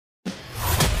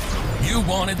You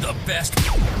wanted the best.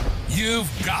 You've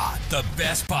got the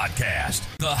best podcast.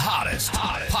 The hottest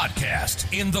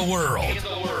podcast in the world.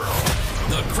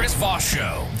 The Chris Voss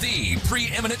Show. The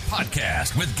preeminent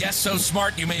podcast with guests so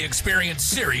smart you may experience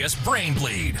serious brain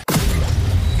bleed.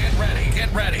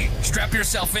 Get ready. Strap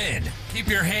yourself in. Keep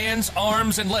your hands,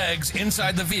 arms, and legs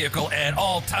inside the vehicle at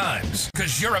all times,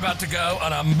 because you're about to go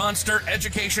on a monster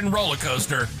education roller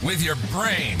coaster with your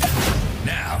brain.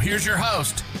 Now, here's your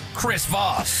host, Chris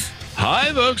Voss.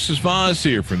 Hi, folks. Chris Voss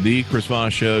here from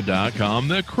thechrisvossshow.com,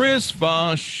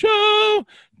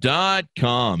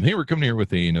 thechrisvossshow.com. Hey, we're coming here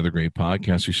with another great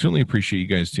podcast. We certainly appreciate you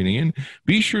guys tuning in.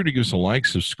 Be sure to give us a like,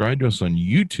 subscribe to us on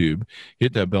YouTube,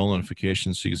 hit that bell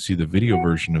notification so you can see the video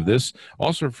version of this.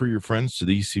 Also, for your friends to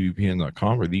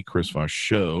thecvpn.com or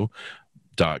thechrisvossshow.com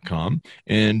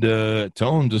and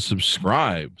tell them to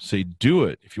subscribe. Say do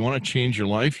it. If you want to change your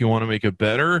life, you want to make it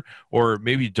better, or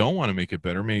maybe you don't want to make it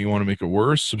better, maybe you want to make it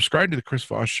worse, subscribe to the Chris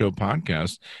Voss Show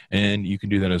podcast, and you can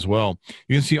do that as well.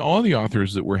 You can see all the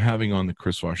authors that we're having on the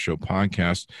Chris Voss Show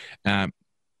podcast at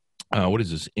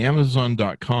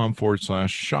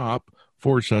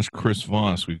Amazon.com/shop/Chris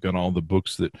Voss. We've got all the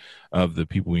books that of the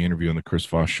people we interview on the Chris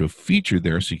Voss Show featured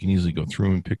there, so you can easily go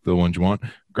through and pick the ones you want.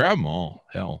 Grab them all.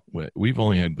 Hell, we've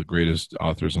only had the greatest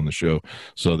authors on the show,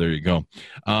 so there you go.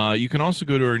 You can also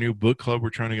go to our new book club we're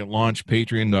trying to get launched,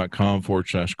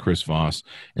 patreon.com/Chris Voss,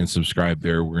 and subscribe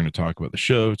there. We're going to talk about the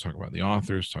show, talk about the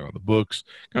authors, talk about the books,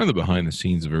 kind of the behind the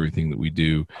scenes of everything that we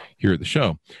do here at the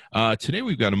show. Today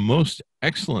we've got a most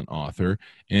excellent author,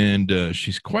 and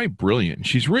she's quite brilliant.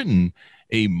 She's written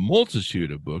a multitude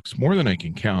of books, more than I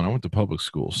can count. I went to public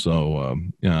school, so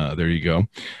there you go.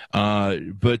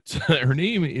 But her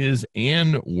name is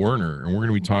Ann Werner, and we're going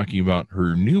to be talking about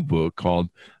her new book called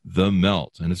The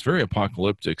Melt, and it's very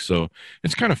apocalyptic, so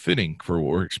it's kind of fitting for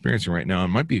what we're experiencing right now. It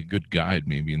might be a good guide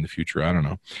maybe in the future. I don't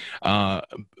know.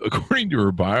 According to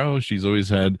her bio, she's always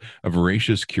had a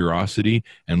voracious curiosity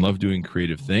and love doing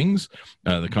creative things.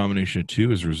 The combination of two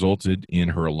has resulted in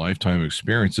her lifetime of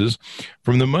experiences.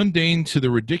 From the mundane to the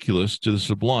ridiculous to the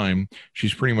sublime,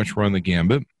 she's pretty much run the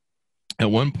gambit. At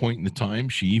one point in the time,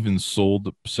 she even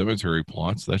sold cemetery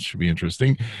plots. That should be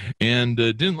interesting. And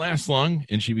didn't last long,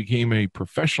 and she became a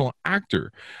professional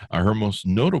actor. Her most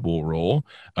notable role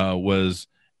was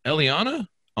Eliana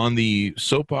on the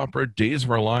soap opera Days of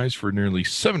Our Lives for nearly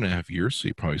 7.5 years. So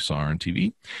you probably saw her on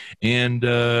TV. And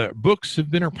books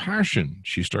have been her passion.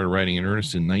 She started writing in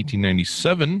earnest in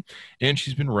 1997, and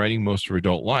she's been writing most of her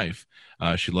adult life.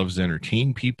 She loves to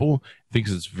entertain people,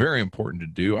 thinks it's very important to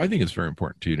do. I think it's very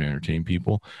important to entertain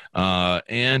people.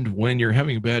 And when you're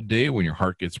having a bad day, when your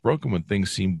heart gets broken, when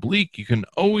things seem bleak, you can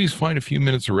always find a few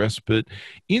minutes of respite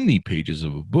in the pages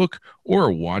of a book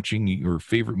or watching your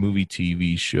favorite movie,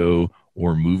 TV show,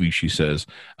 or movie, she says.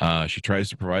 She tries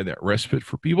to provide that respite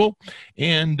for people,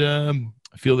 and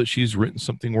I feel that she's written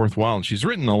something worthwhile. And she's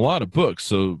written a lot of books,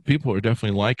 so people are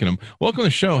definitely liking them. Welcome to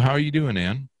the show. How are you doing,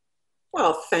 Ann?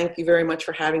 Well, thank you very much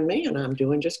for having me, and I'm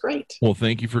doing just great. Well,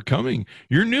 thank you for coming.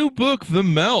 Your new book, The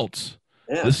Melt.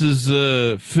 Yeah. This is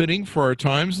fitting for our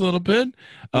times a little bit.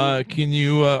 Can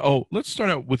you, let's start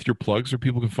out with your plugs so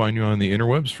people can find you on the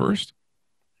interwebs first.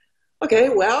 Okay,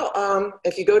 well,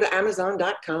 if you go to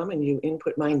Amazon.com and you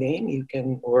input my name,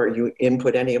 or you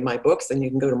input any of my books, then you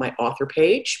can go to my author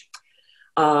page.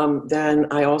 Then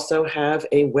I also have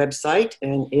a website,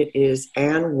 and it is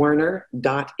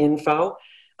annwerner.info.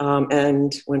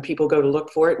 And when people go to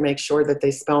look for it, make sure that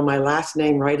they spell my last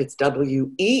name right. It's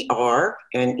Werner.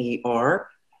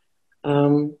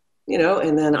 And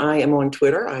then I am on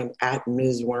Twitter. I'm at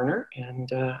Ms. Werner,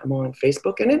 and I'm on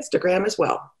Facebook and Instagram as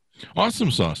well.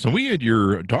 Awesome sauce. So we had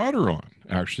your daughter on,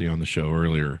 actually, on the show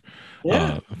earlier,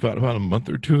 about a month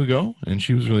or two ago, and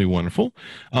she was really wonderful.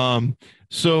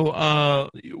 So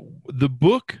the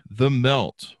book, The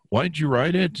Melt, why did you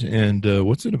write it, and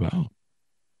what's it about?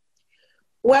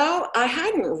 Well, I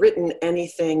hadn't written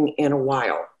anything in a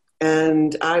while,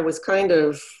 and I was kind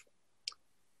of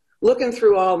looking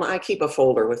through I keep a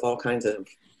folder with all kinds of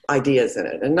ideas in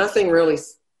it, and nothing really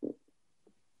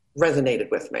resonated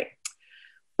with me.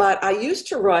 But I used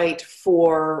to write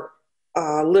for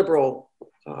liberal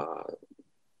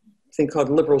thing called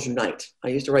Liberals Unite. I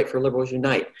used to write for Liberals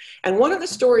Unite. And one of the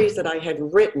stories that I had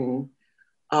written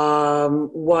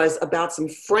was about some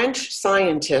French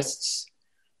scientists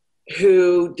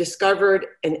who discovered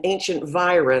an ancient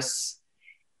virus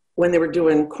when they were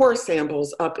doing core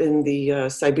samples up in the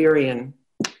Siberian,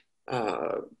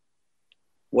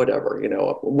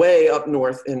 way up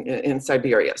north in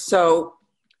Siberia. So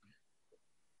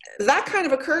that kind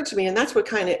of occurred to me, and that's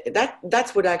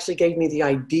what actually gave me the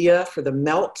idea for The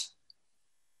Melt.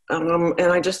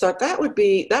 And I just thought that would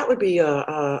be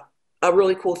a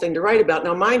really cool thing to write about.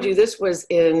 Now, mind you, this was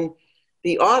in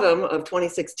the autumn of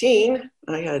 2016.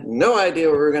 I had no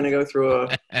idea we were going to go through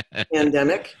a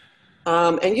pandemic.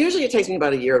 And usually it takes me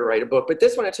about a year to write a book, but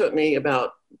this one, it took me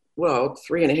about,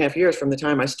 3.5 years from the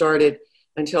time I started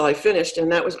until I finished.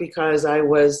 And that was because I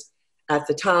was, at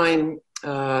the time,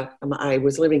 I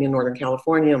was living in Northern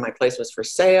California. My place was for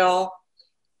sale.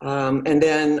 And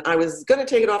then I was going to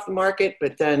take it off the market,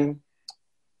 but then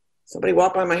somebody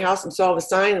walked by my house and saw the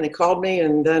sign and they called me.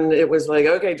 And then it was like,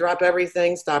 okay, drop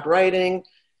everything, stop writing.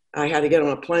 I had to get on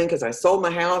a plane because I sold my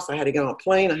house. I had to get on a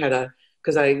plane.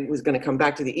 Because I was going to come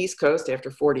back to the East Coast after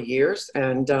 40 years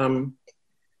and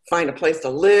find a place to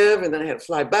live. And then I had to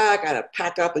fly back. I had to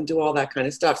pack up and do all that kind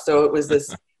of stuff. So it was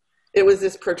this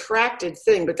protracted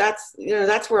thing, but that's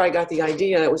where I got the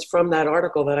idea. It was from that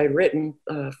article that I'd written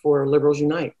for Liberals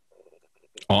Unite.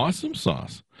 Awesome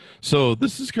sauce. So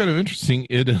this is kind of interesting.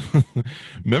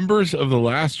 Members of the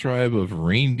last tribe of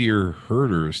reindeer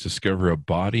herders discover a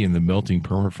body in the melting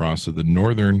permafrost of the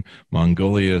northern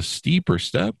Mongolia steppe.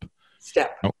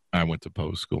 Oh, I went to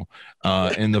post school.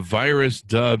 And the virus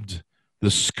dubbed the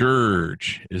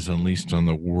Scourge is unleashed on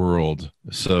the world.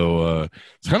 So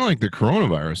it's kind of like the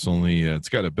coronavirus, only it's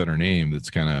got a better name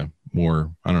that's kind of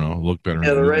more, I don't know, look better.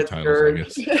 Yeah, in the Red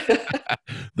titles, Scourge. I guess.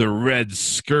 The Red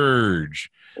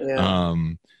Scourge. Yeah.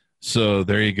 So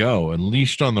there you go.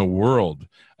 Unleashed on the world.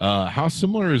 How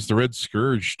similar is the Red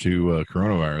Scourge to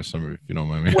coronavirus? I mean, if you don't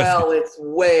mind me asking. Well, it's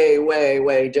way, way,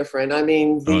 way different. I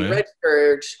mean, the Red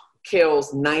Scourge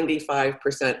kills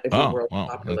 95% of the world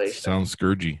population. That sounds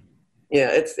scourgy. Yeah,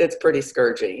 it's pretty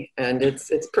scourgy, and it's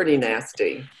pretty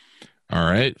nasty. All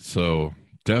right, so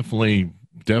definitely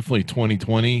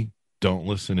 2020. Don't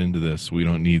listen into this. We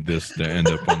don't need this to end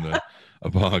up on the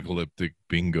apocalyptic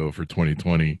bingo for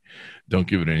 2020. Don't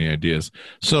give it any ideas.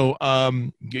 So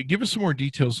give us some more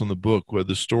details on the book. Where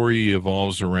the story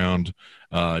evolves around,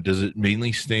 does it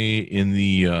mainly stay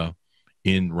in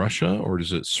Russia, or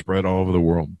does it spread all over the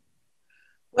world?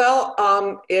 Well,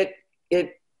 it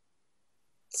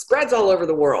spreads all over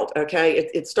the world. Okay,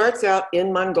 it starts out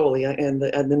in Mongolia and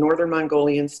the northern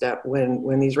Mongolian steppe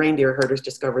when these reindeer herders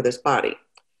discover this body.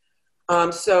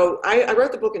 So I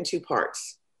wrote the book in two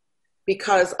parts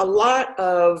because a lot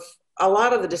of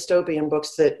the dystopian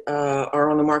books that are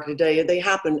on the market today, they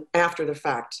happen after the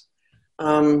fact.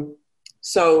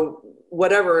 So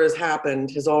whatever has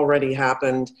happened has already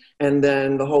happened, and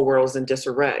then the whole world is in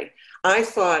disarray. I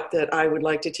thought that I would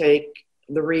like to take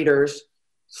the readers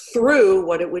through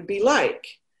what it would be like.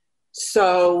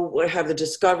 So I have the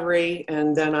discovery,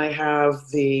 and then I have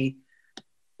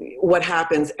what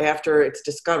happens after it's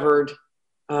discovered,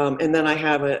 and then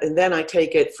I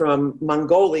take it from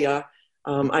Mongolia.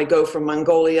 I go from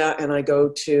Mongolia and I go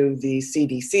to the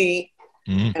CDC,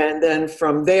 and then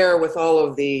from there, with all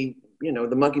of the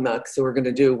the monkey mucks who are going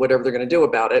to do whatever they're going to do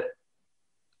about it,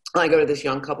 I go to this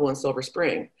young couple in Silver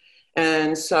Spring.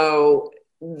 And so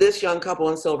this young couple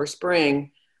in Silver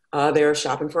Spring, they're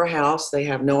shopping for a house. They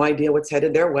have no idea what's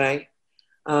headed their way.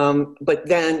 But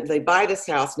then they buy this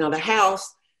house. Now the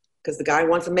house, because the guy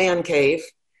wants a man cave.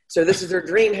 So this is their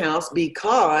dream house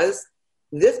because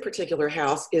this particular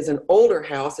house is an older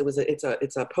house.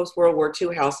 It's a post-World War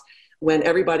II house when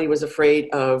everybody was afraid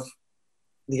of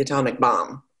the atomic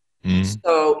bomb.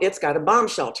 So it's got a bomb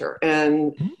shelter.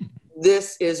 And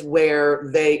this is where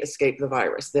they escape the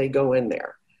virus. They go in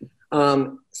there.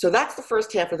 So that's the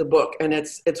first half of the book, and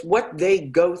it's what they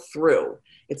go through.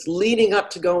 It's leading up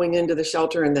to going into the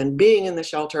shelter and then being in the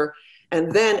shelter,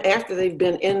 and then after they've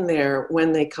been in there,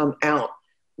 when they come out,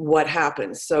 what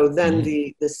happens. So then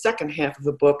the second half of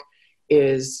the book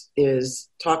is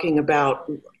talking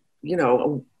about,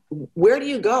 where do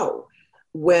you go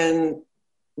when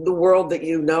the world that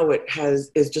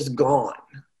is just gone.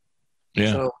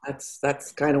 Yeah. So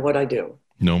that's kind of what I do.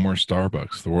 No more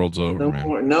Starbucks. The world's over,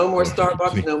 man. No more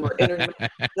Starbucks. No more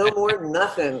internet. No more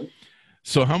nothing.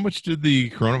 So how much did the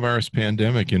coronavirus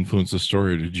pandemic influence the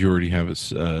story? Or did you already have it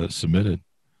submitted?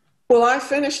 Well, I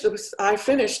finished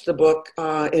the book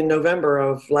in November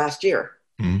of last year.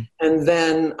 And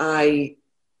then I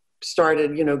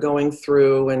started, going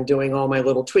through and doing all my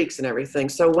little tweaks and everything.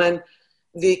 So when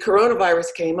the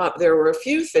coronavirus came up, there were a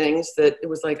few things that it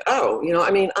was like, who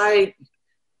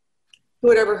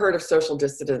had ever heard of social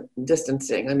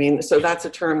distancing? So that's a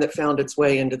term that found its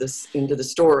way into the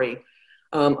story.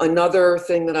 Another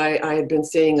thing that I had been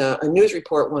seeing a news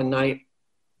report one night,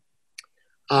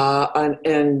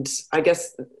 and I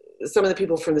guess some of the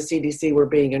people from the CDC were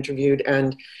being interviewed,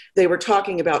 and they were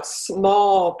talking about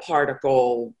small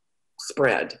particle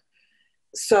spread.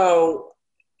 So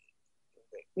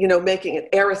making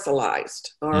it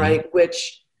aerosolized, all right,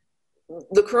 which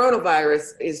the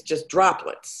coronavirus is just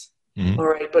droplets, all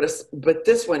right, but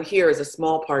this one here is a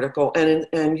small particle,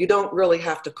 and you don't really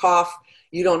have to cough,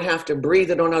 you don't have to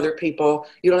breathe it on other people,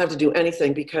 you don't have to do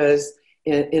anything, because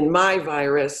in my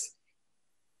virus,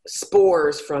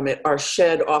 spores from it are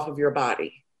shed off of your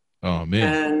body. Oh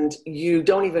man! And you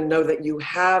don't even know that you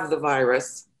have the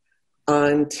virus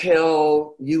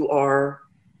until you are,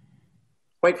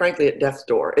 quite frankly, at death's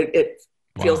door. It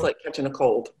feels like catching a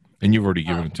cold. And you've already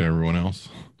given it to everyone else.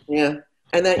 Yeah.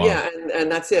 And then,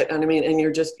 and that's it. And I mean, and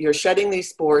you're shedding these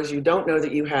spores. You don't know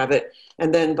that you have it.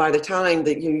 And then by the time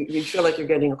that you feel like you're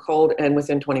getting a cold, and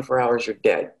within 24 hours, you're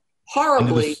dead.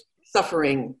 Horribly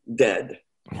suffering dead.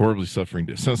 Horribly suffering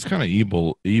dead. So it's kind of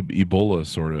Ebola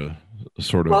sort of.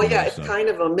 Well, yeah, it's kind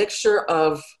of a mixture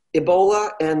of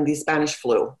Ebola and the Spanish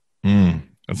flu.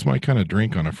 That's my kind of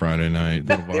drink on a Friday night.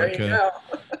 Little There vodka, you go.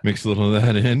 mix a little of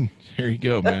that in. Here you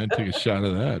go, man. Take a shot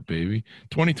of that, baby.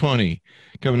 2020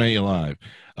 coming at you live.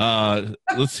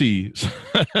 Let's see.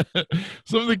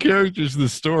 Some of the characters in the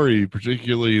story,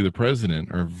 particularly the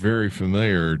president, are very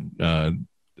familiar.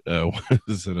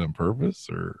 Is it on purpose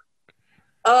or?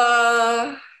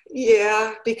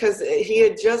 Yeah, because he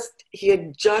had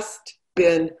just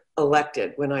been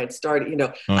elected when I had started.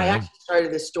 I actually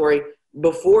started this story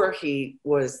before he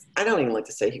was, I don't even like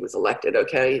to say he was elected,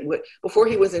 okay? Before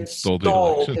he was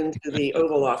installed into the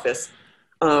Oval Office,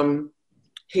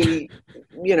 he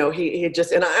had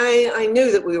just, and I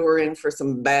knew that we were in for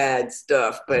some bad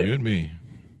stuff, but you and me.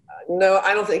 No,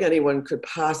 I don't think anyone could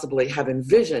possibly have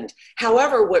envisioned.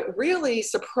 However, what really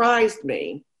surprised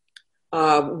me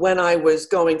when I was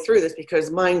going through this,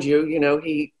 because mind you,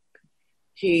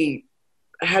 he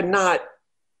had not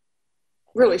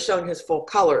really shown his full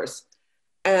colors.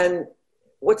 And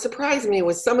what surprised me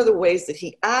was some of the ways that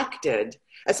he acted,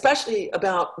 especially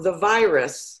about the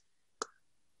virus.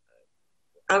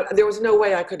 There was no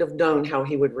way I could have known how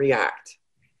he would react.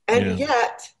 And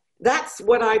yet, that's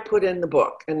what I put in the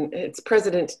book. And it's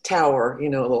President Tower, a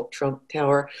little Trump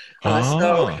Tower.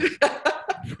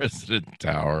 President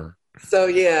Tower. So,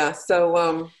 yeah.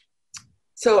 So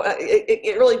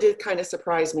it really did kind of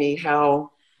surprise me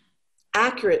how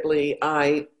accurately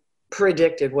I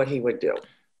predicted what he would do.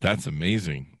 That's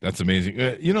amazing.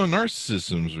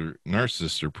 Narcissists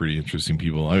are pretty interesting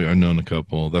people. I've known a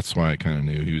couple. That's why I kind of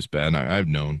knew he was bad. I've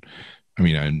known,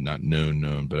 I'm not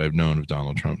known, but I've known if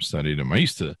Donald Trump studied him. I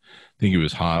used to think he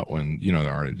was hot when, the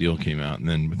Art of Deal came out. And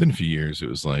then within a few years, it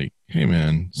was like, hey,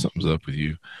 man, something's up with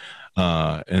you.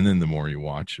 And then the more you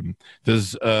watch him,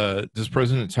 does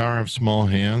President Tower have small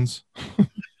hands?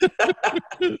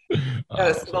 Got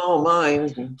a small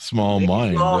mind. Small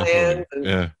mind. Small hands.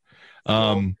 Yeah.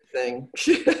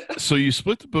 So you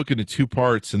split the book into two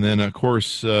parts, and then of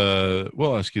course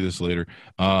we'll ask you this later,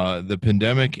 the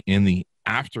pandemic and the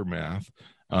aftermath.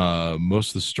 Most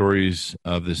of the stories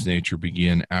of this nature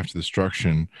begin after the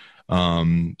destruction.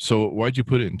 So why'd you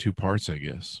put it in two parts, I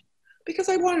guess? Because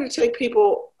I wanted to take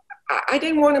people, I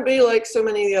didn't want to be like so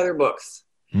many of the other books.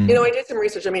 I did some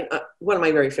research. One of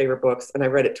my very favorite books, and I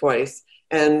read it twice,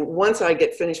 and once I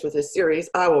get finished with this series,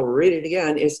 I will read it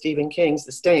again, is Stephen King's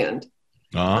The Stand.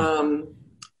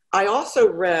 I also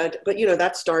read, but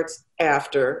that starts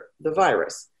after the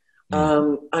virus.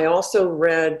 I also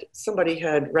read, somebody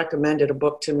had recommended a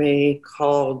book to me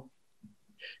called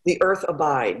The Earth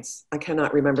Abides. I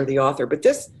cannot remember the author, but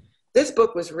this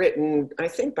book was written, I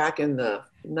think, back in the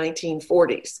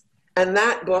 1940s. And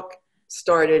that book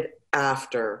started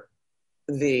after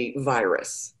the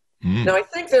virus. Now, I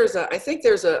think there's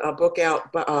a book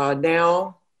out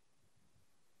now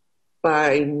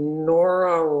by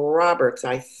Nora Roberts,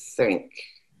 I think.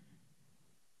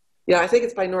 Yeah, I think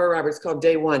it's by Nora Roberts, called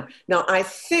Day One. Now, I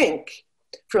think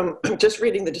from just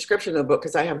reading the description of the book,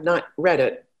 because I have not read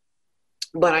it,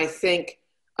 but I think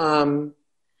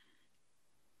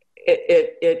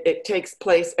it takes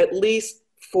place at least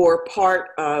for part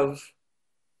of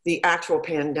the actual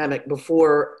pandemic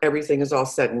before everything is all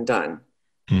said and done.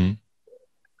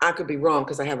 I could be wrong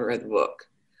because I haven't read the book.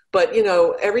 But,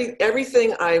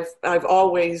 everything I've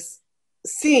always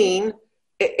seen,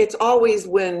 it's always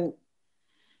when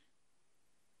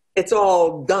it's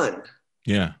all done.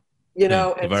 Yeah. And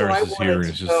the virus is here, and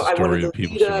it's just a story of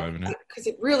people surviving it. Because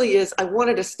it really is. I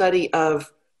wanted a study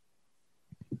of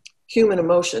human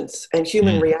emotions and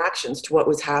human reactions to what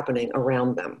was happening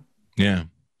around them. Yeah.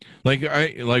 Like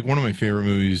one of my favorite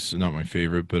movies, not my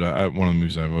favorite, but one of the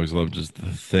movies I've always loved is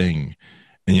The Thing.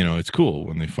 And, it's cool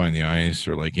when they find the ice,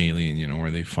 or like Alien,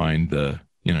 where they find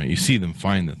you see them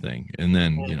find the thing. And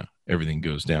then, everything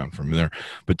goes down from there.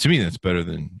 But to me, that's better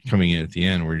than coming in at the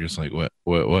end where you're just like,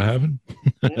 what happened?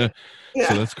 Yeah. Yeah.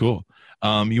 So that's cool.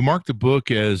 You marked the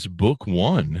book as book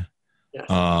 1 Yes.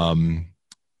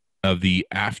 Of the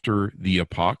After the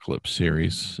Apocalypse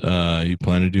series. You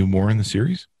plan to do more in the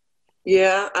series?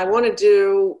 Yeah, I want to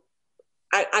do.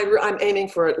 I'm aiming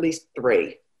for at least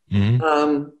 3.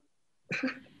 Mm-hmm.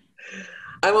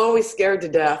 I'm always scared to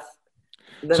death.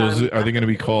 So are they going to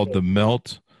be called The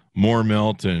Melt, More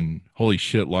Melt, and holy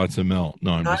shit, lots of melt?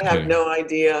 No, I'm just kidding. I have no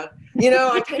idea.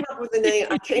 I came up with the name.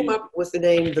 The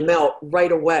name The Melt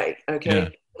right away. Okay, Yeah.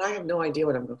 but I have no idea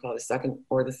what I'm going to call the second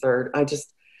or the third.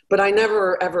 But I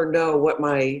never ever know what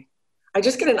I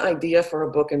just get an idea for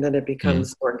a book and then it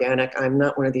becomes organic. I'm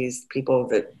not one of these people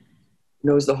that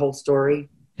knows the whole story.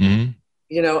 Mm-hmm.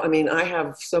 I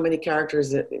have so many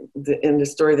characters in the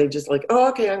story. They just like, oh,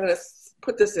 okay, I'm going to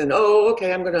put this in. Oh,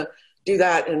 okay, I'm going to do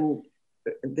that. And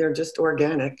they're just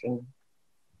organic. And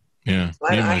yeah, so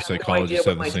I have no idea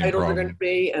what my titles are going to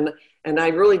be. And I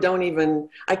really don't even,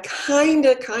 I kind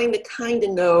of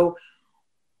know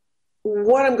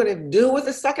what I'm going to do with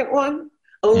the second one,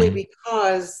 only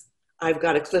because I've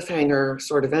got a cliffhanger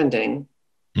sort of ending.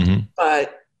 Mm-hmm.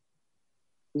 But,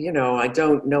 I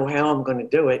don't know how I'm going to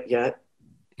do it yet.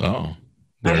 Oh,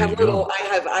 I've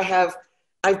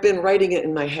been writing it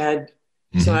in my head.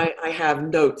 Mm-hmm. So I have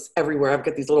notes everywhere. I've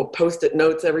got these little Post-it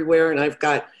notes everywhere, and I've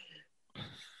got,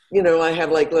 I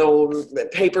have like little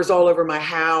papers all over my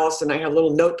house, and I have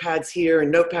little notepads here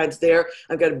and notepads there.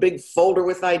 I've got a big folder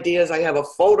with ideas. I have a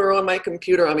folder on my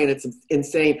computer. I mean, it's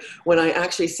insane. When I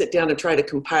actually sit down and try to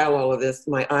compile all of this,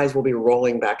 my eyes will be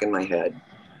rolling back in my head.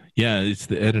 Yeah, it's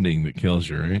the editing that kills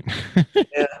you, right?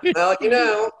 Yeah, well,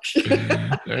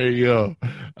 There you go.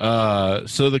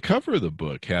 So the cover of the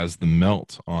book has the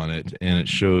melt on it, and it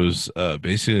shows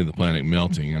basically the planet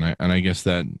melting. And I guess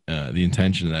that the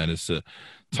intention of that is to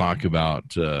talk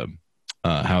about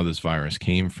how this virus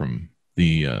came from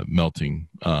the melting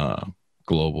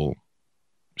global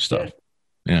stuff.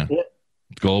 Yeah.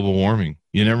 Global warming.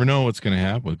 You never know what's going to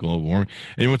happen with global warming.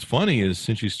 And what's funny is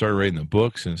since you started writing the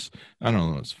book, I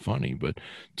don't know, it's funny, but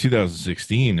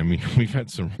 2016, I mean, we've had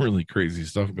some really crazy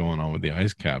stuff going on with the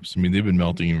ice caps. I mean, they've been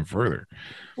melting even further.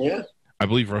 Yeah. I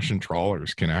believe Russian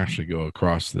trawlers can actually go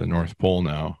across the North Pole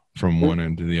now from one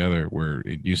end to the other, where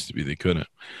it used to be they couldn't.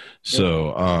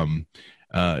 So,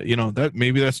 that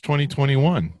maybe that's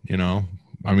 2021, I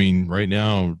mean, right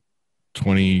now,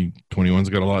 2021's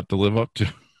got a lot to live up to.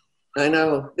 I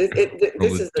know. This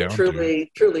is a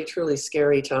truly, truly, truly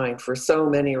scary time for so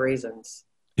many reasons.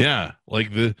 Yeah,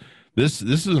 like this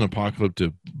is an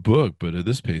apocalyptic book, but at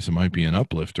this pace, it might be an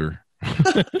uplifter.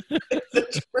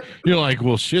 You're like,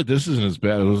 well, shit, this isn't as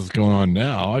bad as what's going on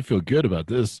now. I feel good about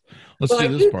this. Let's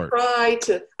do this part. I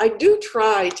do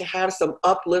try to have some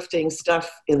uplifting stuff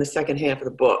in the second half of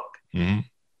the book. Mm-hmm.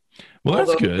 Well,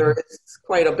 that's good. There is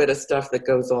quite a bit of stuff that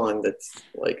goes on that's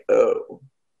like, oh.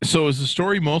 So is the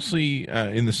story mostly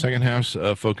in the second half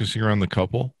focusing around the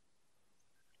couple?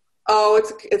 Oh,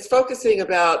 it's focusing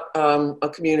about a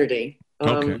community.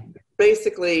 Okay.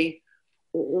 Basically,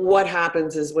 what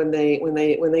happens is when they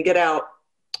get out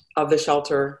of the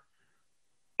shelter,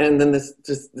 and then this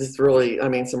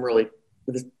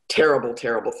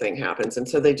terrible thing happens, and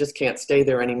so they just can't stay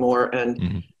there anymore,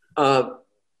 and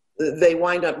they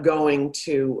wind up going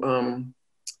to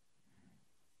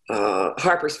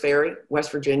Harper's Ferry,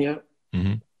 West Virginia,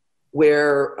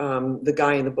 where the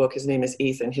guy in the book, his name is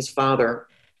Ethan, his father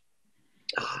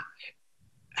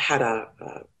had a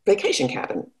vacation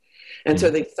cabin. And so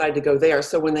they decided to go there.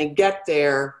 So when they get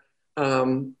there,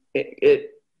 there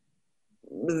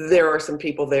are some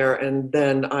people there. And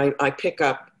then I pick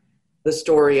up the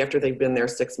story after they've been there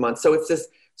 6 months. So it's this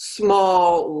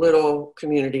small little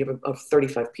community of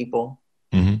 35 people.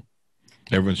 Mm-hmm.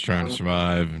 Everyone's trying to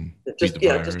survive and just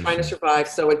trying to survive.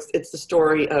 So it's the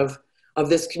story of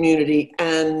this community,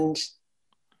 and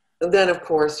then of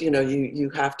course you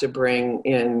have to bring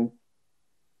in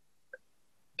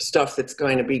stuff that's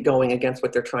going to be going against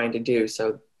what they're trying to do.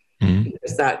 So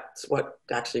because that's what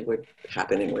actually would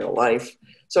happen in real life.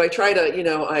 So I try to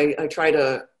I try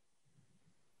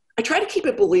to keep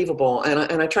it believable,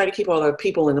 and I try to keep all the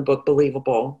people in the book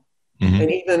believable, and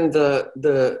even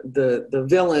the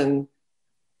villain.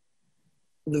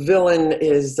 The villain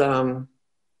is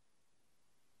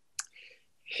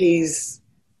he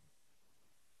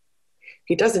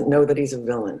doesn't know that he's a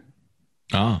villain.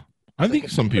 I think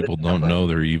some people don't know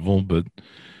they're evil, but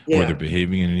or they're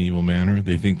behaving in an evil manner.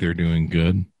 They think they're doing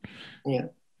good. Yeah.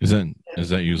 Is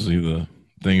that usually the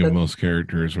thing of most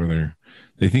characters, where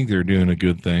they think they're doing a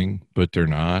good thing, but they're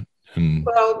not, And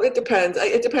Well, it depends.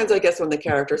 It depends, I guess, on the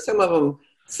character. Some of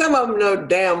them know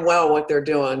damn well what they're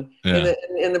doing. yeah.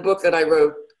 In the book that I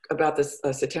wrote about this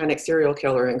satanic serial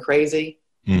killer in Crazy,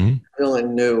 Mm-hmm. the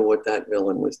villain knew what that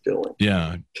villain was doing.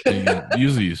 Yeah.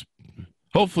 Usually,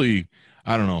 hopefully,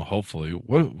 I don't know. Hopefully,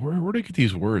 where do you get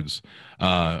these words?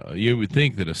 You would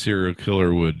think that a serial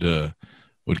killer would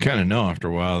kind of know after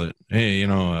a while that, hey,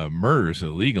 murder is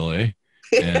illegal, eh?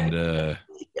 And Yeah.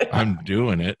 I'm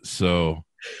doing it, so.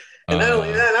 And not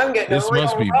only that, I'm getting This a real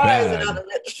must be rise bad. out of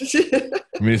it.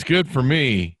 I mean, it's good for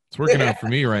me. It's working out for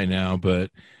me right now,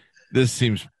 but this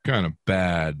seems kind of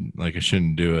bad. Like I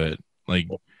shouldn't do it. Like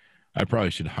I probably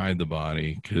should hide the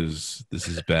body because this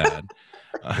is bad.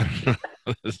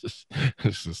 This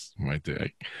is my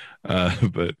take.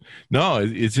 But no,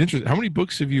 it's interesting. How many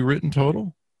books have you written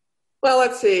total? Well,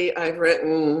 let's see. I've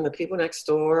written The People Next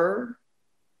Door,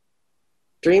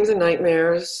 Dreams and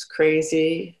Nightmares,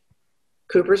 Crazy,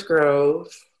 Cooper's Grove.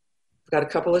 I've got a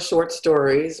couple of short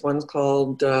stories. One's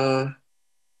called A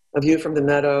View from the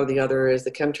Meadow. The other is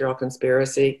The Chemtrail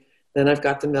Conspiracy. Then I've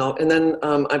got and then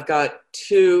I've got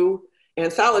 2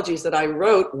 anthologies that I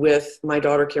wrote with my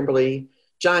daughter, Kimberly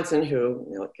Johnson,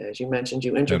 who, as you mentioned,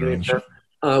 you interviewed her.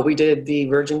 We did the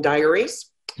Virgin Diaries,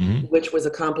 Mm-hmm. which was a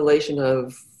compilation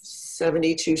of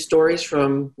 72 stories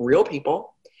from real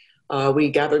people. We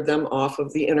gathered them off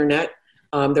of the internet.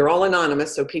 They're all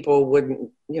anonymous, so people wouldn't,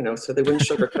 so they wouldn't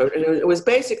sugarcoat. And it was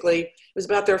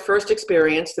about their first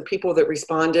experience, the people that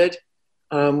responded,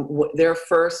 about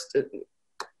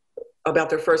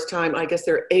their first time. I guess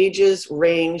their ages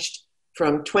ranged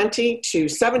from 20 to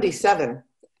 77.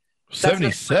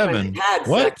 77?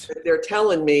 What? Sex. They're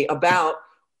telling me about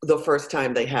the first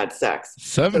time they had sex.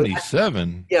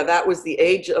 77? So that was the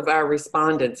age of our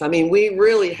respondents. I mean, we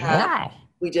really had, wow.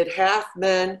 We did half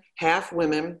men, half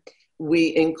women.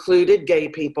 We included gay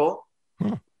people.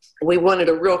 Huh. We wanted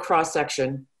a real cross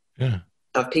section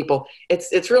of people.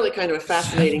 It's really kind of a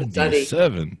fascinating 77.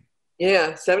 study.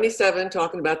 Yeah, 77,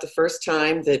 talking about the first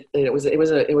time that it was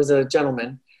a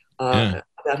gentleman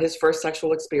about his first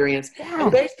sexual experience. Wow.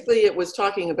 And basically, it's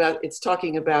talking about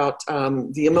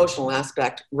the emotional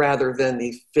aspect rather than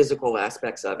the physical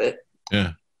aspects of it.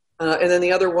 Yeah. And then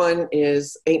the other one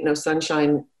is Ain't No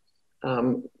Sunshine.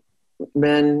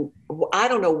 Men, I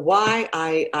don't know why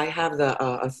I have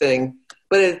a thing,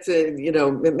 but it's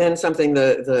men something,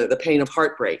 the pain of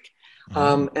heartbreak.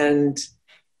 And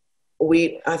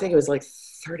I think it was like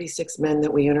 36 men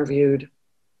that we interviewed,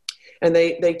 and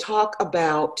they talk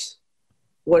about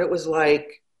what it was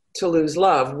like to lose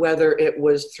love, whether it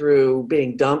was through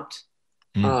being dumped,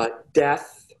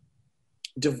 death,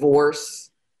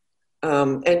 divorce.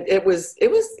 And it was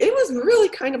really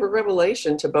kind of a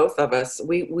revelation to both of us.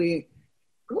 We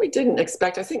really didn't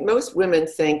expect. I think most women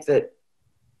think that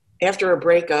after a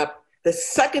breakup, the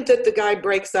second that the guy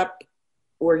breaks up,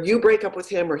 or you break up with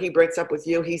him, or he breaks up with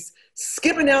you, he's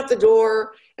skipping out the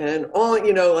door and on,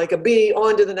 like a bee,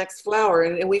 on to the next flower.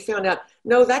 And we found out,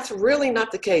 no, that's really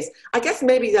not the case. I guess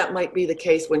maybe that might be the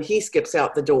case when he skips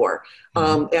out the door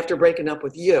after breaking up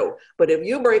with you. But if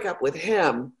you break up with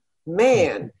him,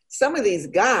 man, some of these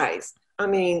guys, I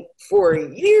mean, for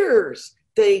years,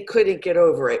 they couldn't get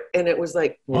over it. And it was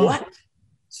like, what?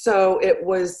 So it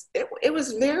was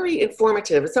very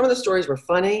informative. Some of the stories were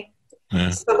funny. Yeah.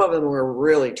 Some of them were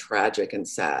really tragic and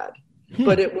sad.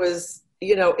 But it was,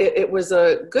 it was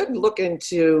a good look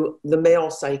into the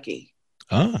male psyche.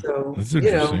 So, that's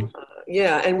interesting.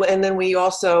 And then we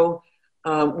also,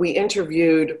 we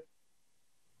interviewed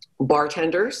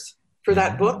bartenders for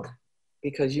that book,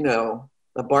 because, a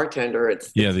bartender,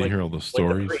 they hear all the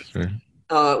stories.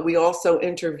 Right? We also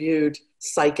interviewed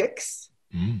psychics,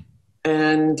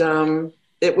 and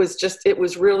it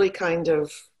was really kind of,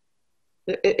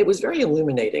 it was very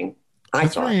illuminating.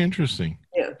 That's very interesting.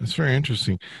 Yeah, that's very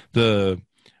interesting. The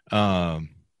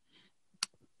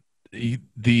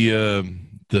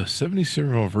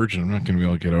 77-year-old virgin. I'm not going to be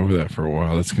able to get over that for a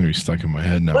while. That's going to be stuck in my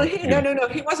head now. Well, no.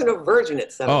 He wasn't a virgin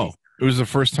at 70. Oh, it was the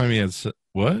first time he had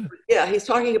what? Yeah, he's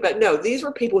talking about, these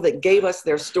were people that gave us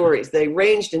their stories. They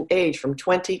ranged in age from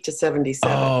 20 to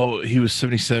 77. Oh, he was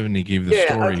 77. He gave the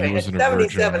story. Okay. He wasn't at a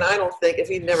virgin. 77, I don't think, if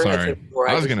he'd never had sex before.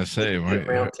 I was going to say,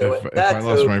 if I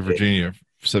lost my virginity at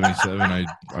 77, I'd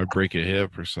break a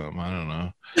hip or something. I don't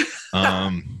know.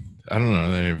 I don't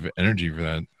know. They have energy for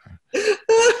that.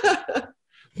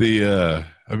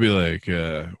 I'd be like,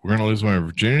 we're going to lose my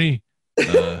virginity.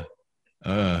 Let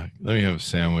me have a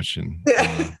sandwich and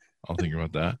I'll think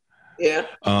about that. Yeah.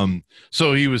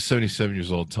 So he was 77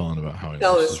 years old telling about how he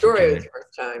telling the story of the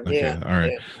first time. Okay. Yeah. All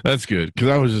right. Yeah. That's good. Because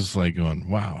I was just like going,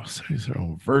 wow,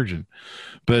 77-year-old virgin.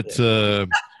 But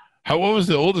What was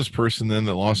the oldest person then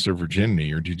that lost their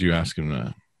virginity, or did you ask him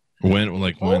that? When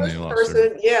they lost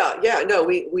person, yeah. No,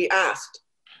 we asked.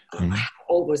 Mm-hmm. How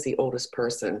old was the oldest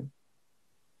person?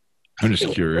 I'm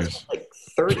just curious. Like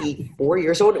 34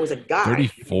 years old. It was a guy.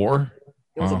 34?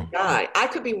 It was a guy. I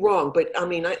could be wrong, but I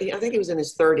mean, I think he was in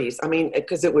his 30s. I mean,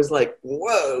 because it was like,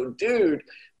 whoa, dude.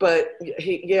 But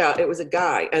it was a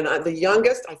guy, and the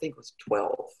youngest I think was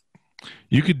 12.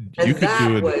 You could that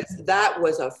do it. That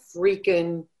was a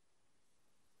freaking.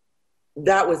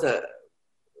 That was a.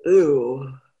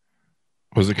 Ooh.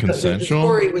 Was it consensual? The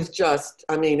story was just.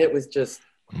 I mean, it was just.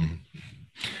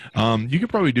 You could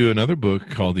probably do another book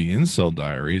called The Incel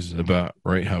Diaries about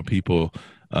how people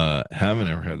haven't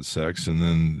ever had sex and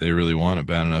then they really want it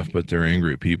bad enough, but they're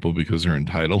angry at people because they're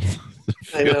entitled.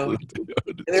 I know.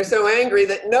 And they're so angry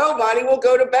that nobody will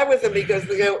go to bed with them because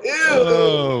they go, ew.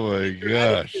 Oh my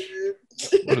gosh.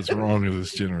 What is wrong with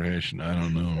this generation? I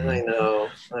don't know. Man. I know.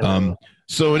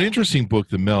 So an interesting book,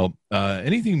 The Melt.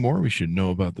 Anything more we should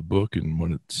know about the book and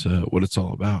what it's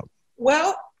all about?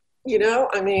 Well,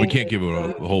 I mean, we can't give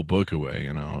the whole book away,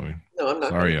 No, I'm not.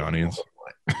 Sorry, audience.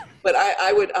 But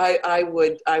I would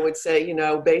say,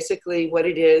 basically what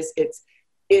it is, it's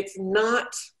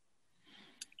not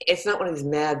one of these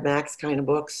Mad Max kind of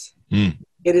books.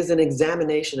 It is an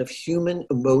examination of human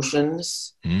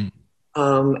emotions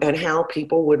and how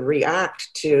people would react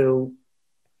to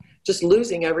just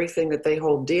losing everything that they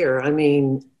hold dear. I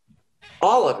mean,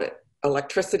 all of it,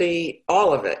 electricity,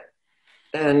 all of it.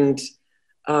 And,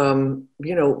 and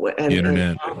the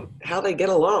internet. And how they get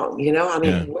along, I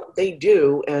mean, what they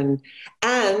do. And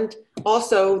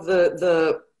also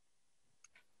the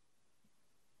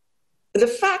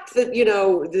fact that,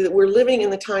 that we're living in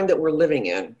the time that we're living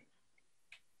in.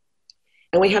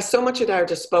 And we have so much at our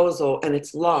disposal and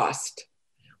it's lost.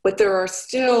 But there are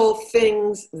still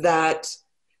things that,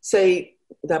 say,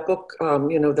 that book,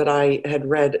 that I had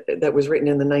read that was written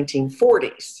in the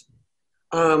 1940s.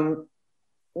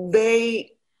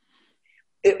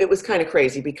 It was kind of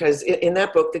crazy because in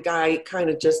that book, the guy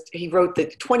he wrote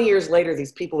that 20 years later,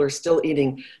 these people are still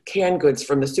eating canned goods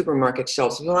from the supermarket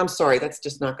shelves. Well, I'm sorry, that's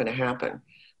just not going to happen.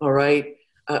 All right.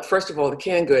 First of all, the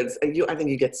canned goods, I think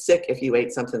you get sick if you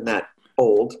ate something that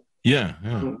old. Yeah.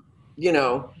 And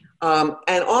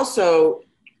also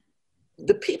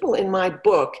the people in my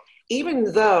book,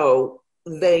 even though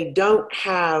they don't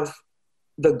have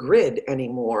the grid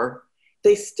anymore,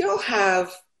 they still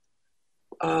have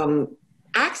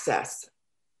access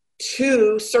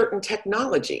to certain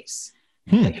technologies.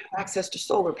 They have access to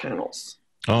solar panels.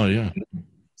 Oh yeah.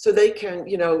 So they can,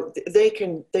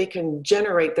 they can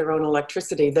generate their own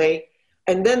electricity.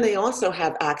 And then they also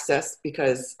have access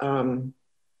because,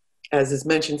 as is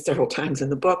mentioned several times in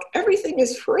the book, everything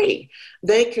is free.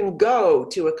 They can go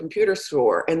to a computer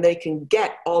store and they can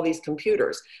get all these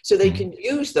computers. So they can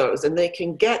use those and they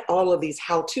can get all of these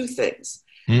how-to things.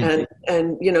 And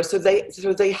so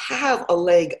they have a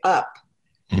leg up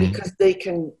because they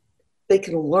can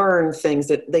learn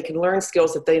things they can learn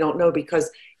skills that they don't know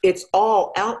because it's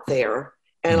all out there.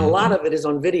 And a lot of it is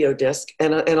on video disc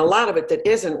and a lot of it that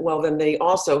isn't. Well, then they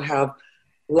also have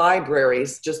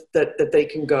libraries just that they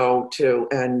can go to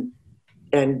and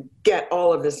get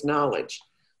all of this knowledge.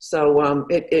 So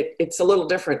it's a little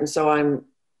different. And so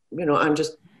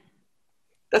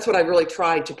that's what I really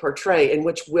tried to portray, and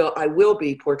which I will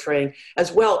be portraying,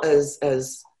 as well as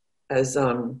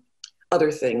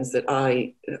other things that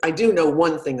I do know.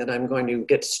 One thing that I'm going to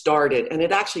get started, and it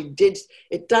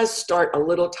does start a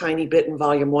little tiny bit in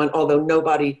volume 1, although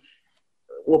nobody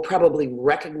will probably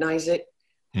recognize it,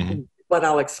 but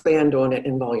I'll expand on it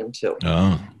in volume 2.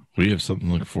 Oh, we have something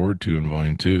to look forward to in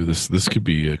volume 2. This could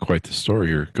be quite the story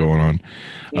here going on.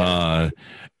 Yeah.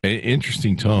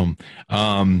 Interesting tome.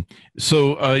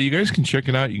 So you guys can check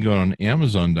it out. You can go on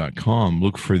Amazon.com,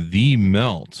 look for The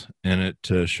Melt, and it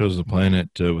shows the planet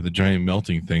with a giant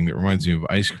melting thing that reminds me of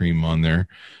ice cream on there.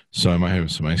 So I might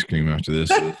have some ice cream after this.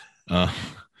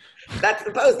 That's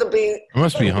supposed to be. I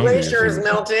must be hungry. The glacier is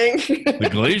melting. The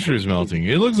glacier is melting.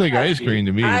 It looks like ice cream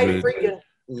to me. I freaking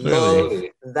love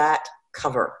that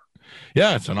cover.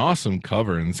 Yeah, it's an awesome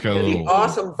cover, and it's got a little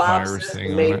awesome virus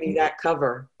thing on it. Maybe that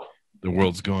cover. The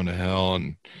world's going to hell,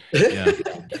 and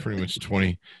it's pretty much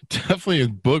definitely a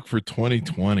book for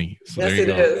 2020. So yes, there you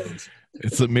go. Is.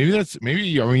 It's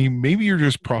maybe you're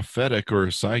just prophetic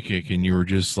or psychic, and you were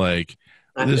just like,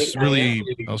 this really.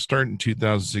 I'll start in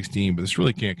 2016, but this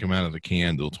really can't come out of the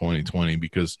can till 2020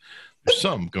 because there's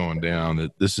something going down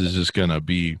that this is just going to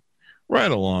be right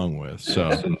along with.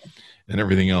 So. And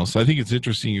everything else. I think it's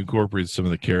interesting you incorporate some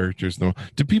of the characters. Do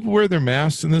people wear their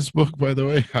masks in this book, by the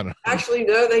way? I don't know. Actually,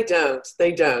 no, they don't.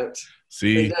 They don't. They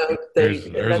See, don't. there's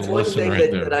That's a one lesson thing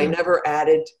right that there. I never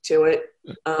added to it.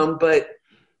 But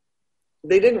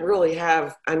they didn't really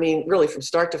have, I mean, really from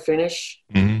start to finish.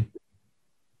 Mm-hmm.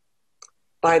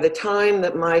 By the time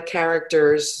that my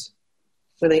characters,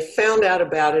 when they found out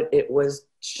about it, it was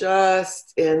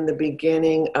just in the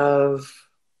beginning of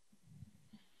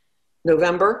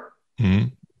November. Mm-hmm.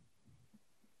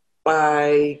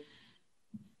 By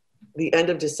the end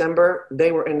of December,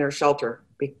 they were in their shelter.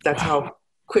 That's how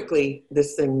quickly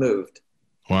this thing moved.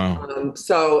 Wow.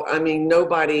 So, I mean,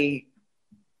 nobody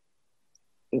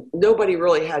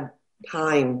really had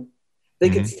time. They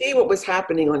could see what was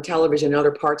happening on television in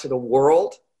other parts of the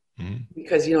world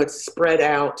because, you know, it's spread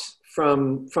out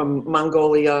from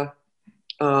Mongolia.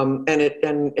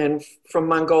 And from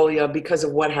Mongolia, because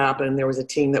of what happened, there was a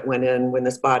team that went in when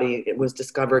this body was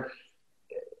discovered,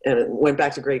 and it went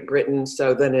back to Great Britain.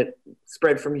 So then it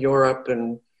spread from Europe,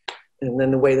 and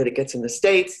then the way that it gets in the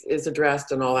States is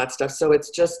addressed and all that stuff. So it's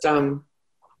just,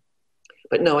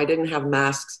 but no, I didn't have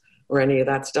masks or any of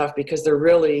that stuff because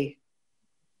nobody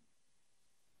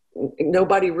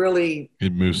really.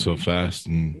 It moves so fast.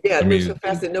 And yeah, it moves so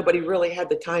fast that nobody really had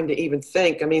the time to even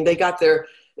think. I mean, they got there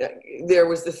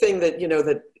was the thing that, you know,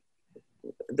 that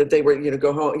they were, you know,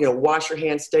 go home, you know, wash your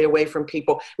hands, stay away from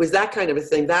people. It was that kind of a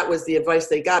thing. That was the advice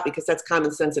they got because that's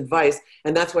common sense advice.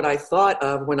 And that's what I thought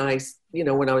of when I was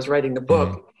writing the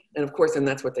book. And of course, and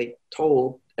that's what they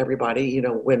told everybody, you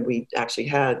know, when we actually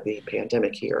had the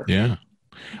pandemic here. Yeah.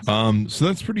 So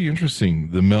that's pretty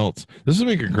interesting. The Melt. This would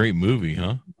make a great movie,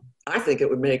 huh? I think it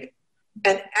would make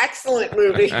an excellent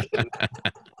movie.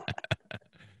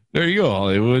 There you go,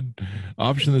 Hollywood.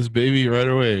 Option this baby right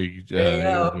away.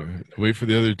 Wait for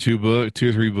the other two or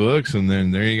three books, and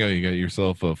then there you go. You got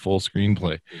yourself a full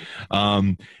screenplay.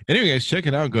 Anyway, guys, check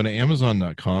it out. Go to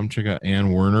Amazon.com. Check out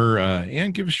Ann Werner.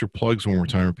 And give us your plugs one more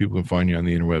time where people can find you on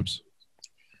the interwebs.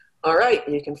 All right.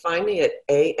 You can find me at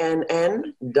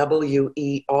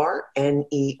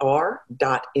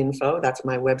ANNWERNER.info. That's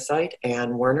my website,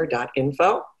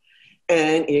 annwerner.info.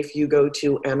 And if you go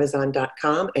to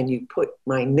Amazon.com and you put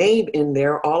my name in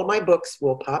there, all my books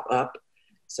will pop up.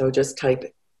 So just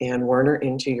type Ann Werner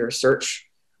into your search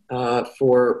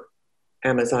for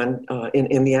Amazon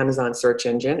in the Amazon search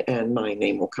engine, and my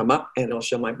name will come up and it'll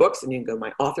show my books. And you can go to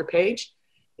my author page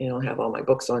and it'll have all my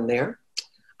books on there.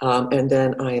 And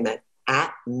then I am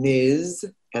at Ms.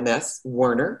 MS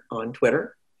Werner on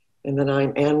Twitter. And then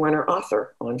I'm Ann Werner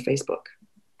Author on Facebook.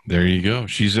 There you go.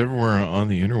 She's everywhere on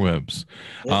the interwebs.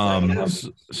 Yes,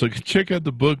 so check out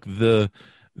the book, The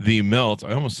Melt.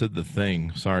 I almost said The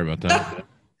Thing. Sorry about that.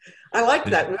 I like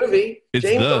that movie. It's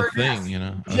James The Lawrence. Thing, you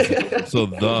know. So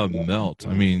The Melt.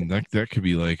 I mean, that could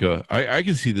be like I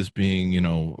can see this being, you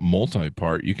know,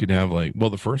 multi-part. You could have like,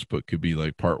 well, the first book could be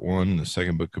like part one, the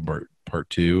second book could be part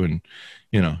two, and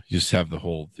you know, you just have the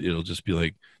whole. It'll just be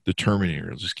like the Terminator.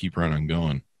 It'll just keep right on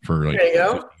going for like There you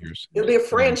go. 50 years. It'll be a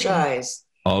franchise.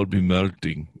 I'll be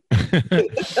melting.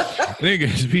 Anyway,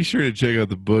 guys, be sure to check out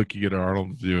the book. You get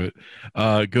Arnold to do it.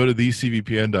 Go to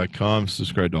thecvpn.com,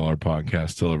 subscribe to all our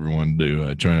podcasts, tell everyone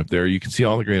to join up there. You can see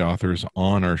all the great authors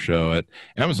on our show at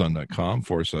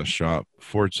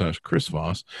amazon.com/shop/Chris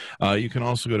Voss. You can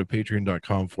also go to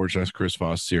patreon.com/Chris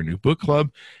Voss to see our new book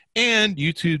club, and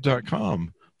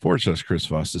youtube.com/Chris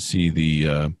Voss to see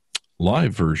the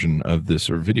live version of this,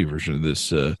 or video version of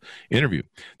this interview.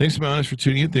 Thanks to my audience for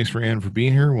tuning in. Thanks for Ann for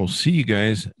being here. We'll see you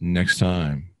guys next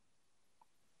time.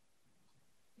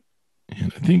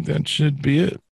 And I think that should be it.